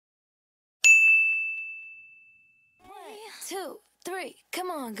2, 3,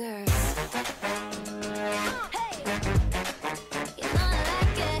 come on, girl. Hey, you know I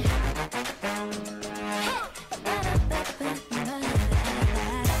like it.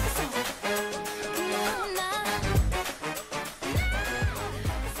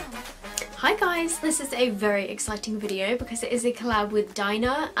 Hi guys, this is a very exciting video because it is a collab with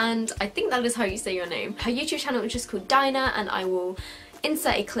Dyna, and I think that is how you say your name. Her YouTube channel is just called Dyna, and I will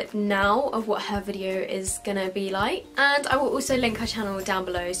insert a clip now of what her video is gonna be like, and I will also link her channel down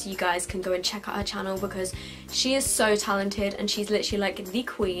below so you guys can go and check out her channel because she is so talented and she's literally like the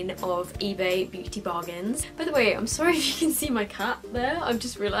queen of eBay beauty bargains. By the way, I'm sorry if you can see my cat there. I've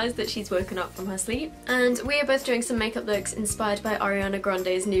just realised that she's woken up from her sleep, and we are both doing some makeup looks inspired by Ariana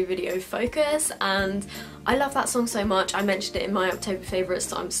Grande's new video Focus, and I love that song so much. I mentioned it in my October favourites,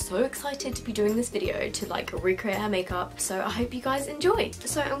 so I'm so excited to be doing this video to like recreate her makeup, so I hope you guys enjoy.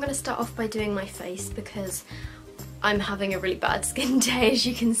 So I'm going to start off by doing my face because I'm having a really bad skin day, as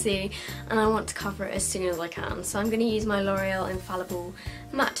you can see, and I want to cover it as soon as I can. So I'm going to use my L'Oreal Infallible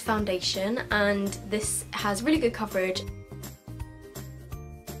Matte Foundation, and this has really good coverage.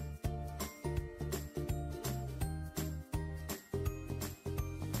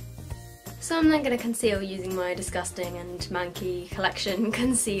 So I'm then going to conceal using my disgusting and manky collection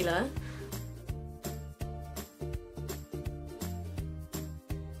concealer.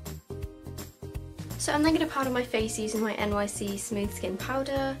 So I'm then going to powder my face using my NYC Smooth Skin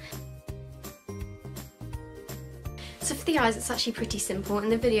Powder. So for the eyes, it's actually pretty simple. In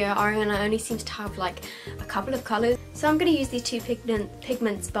the video, Ariana only seems to have like a couple of colours. So I'm going to use these two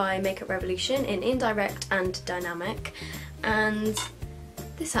pigments by Makeup Revolution in Indirect and Dynamic. And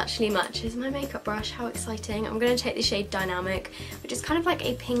this actually matches my makeup brush. How exciting. I'm going to take the shade Dynamic, which is kind of like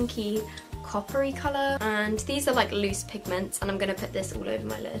a pinky coppery colour. And these are like loose pigments, and I'm going to put this all over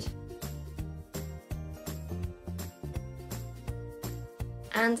my lid.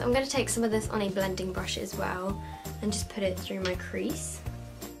 And I'm going to take some of this on a blending brush as well and just put it through my crease.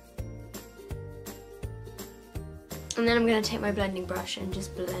 And then I'm going to take my blending brush and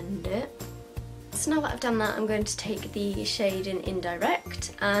just blend it. So now that I've done that, I'm going to take the shade in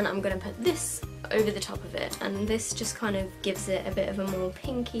Indirect and I'm going to put this over the top of it, and this just kind of gives it a bit of a more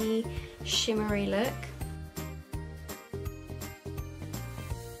pinky, shimmery look.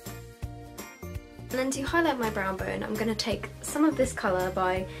 And then to highlight my brow bone, I'm going to take some of this colour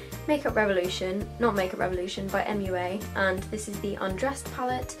by Makeup Revolution, not Makeup Revolution, by MUA, and this is the Undressed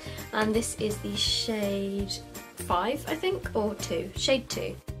palette, and this is the shade 5, I think, or 2, shade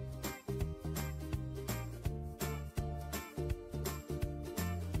 2.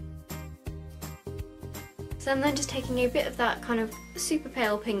 So I'm then just taking a bit of that kind of super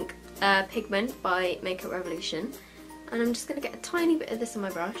pale pink pigment by Makeup Revolution, and I'm just going to get a tiny bit of this on my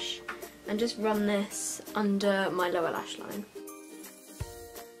brush and just run this under my lower lash line.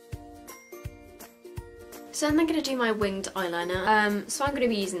 So I'm then going to do my winged eyeliner. So I'm going to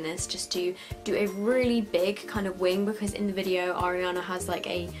be using this just to do a really big kind of wing, because in the video Ariana has like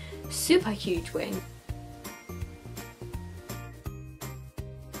a super huge wing.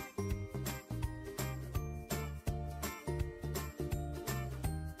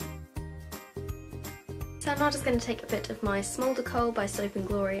 So I'm now just going to take a bit of my Smolder Kohl by Soap &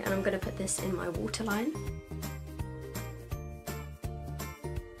 Glory, and I'm going to put this in my waterline.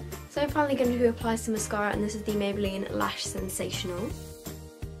 So I'm finally going to apply some mascara, and this is the Maybelline Lash Sensational.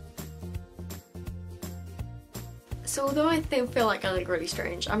 So although I feel like I look really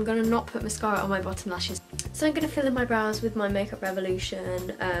strange, I'm going to not put mascara on my bottom lashes. So I'm going to fill in my brows with my Makeup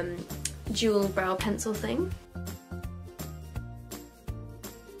Revolution dual brow pencil thing.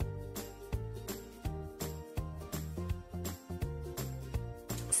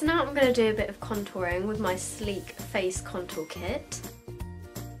 So now I'm going to do a bit of contouring with my Sleek Face Contour Kit.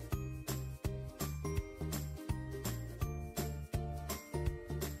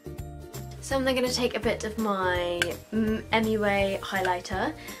 So I'm then going to take a bit of my MUA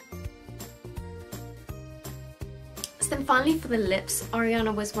highlighter. So then finally for the lips,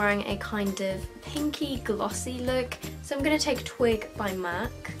 Ariana was wearing a kind of pinky glossy look. So I'm going to take Twig by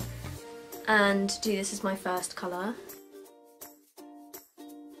MAC and do this as my first colour.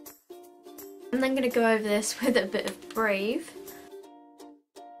 I'm then going to go over this with a bit of Brave.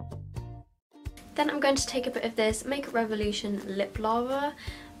 Then I'm going to take a bit of this Makeup Revolution Lip Lava,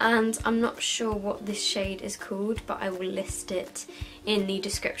 and I'm not sure what this shade is called, but I will list it in the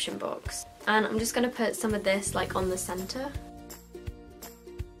description box. And I'm just going to put some of this like on the centre.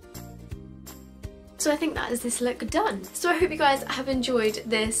 So I think that is this look done. So I hope you guys have enjoyed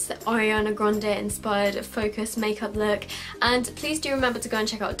this Ariana Grande inspired focus makeup look, and please do remember to go and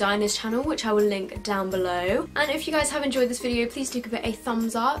check out Dyna's channel, which I will link down below. And if you guys have enjoyed this video, please do give it a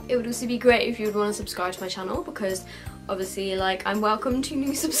thumbs up. It would also be great if you would want to subscribe to my channel, because obviously, like, I'm welcome to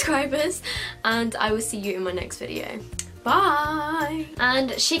new subscribers, and I will see you in my next video. Bye!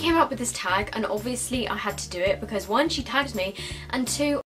 And she came up with this tag, and obviously I had to do it because 1, she tagged me, and 2,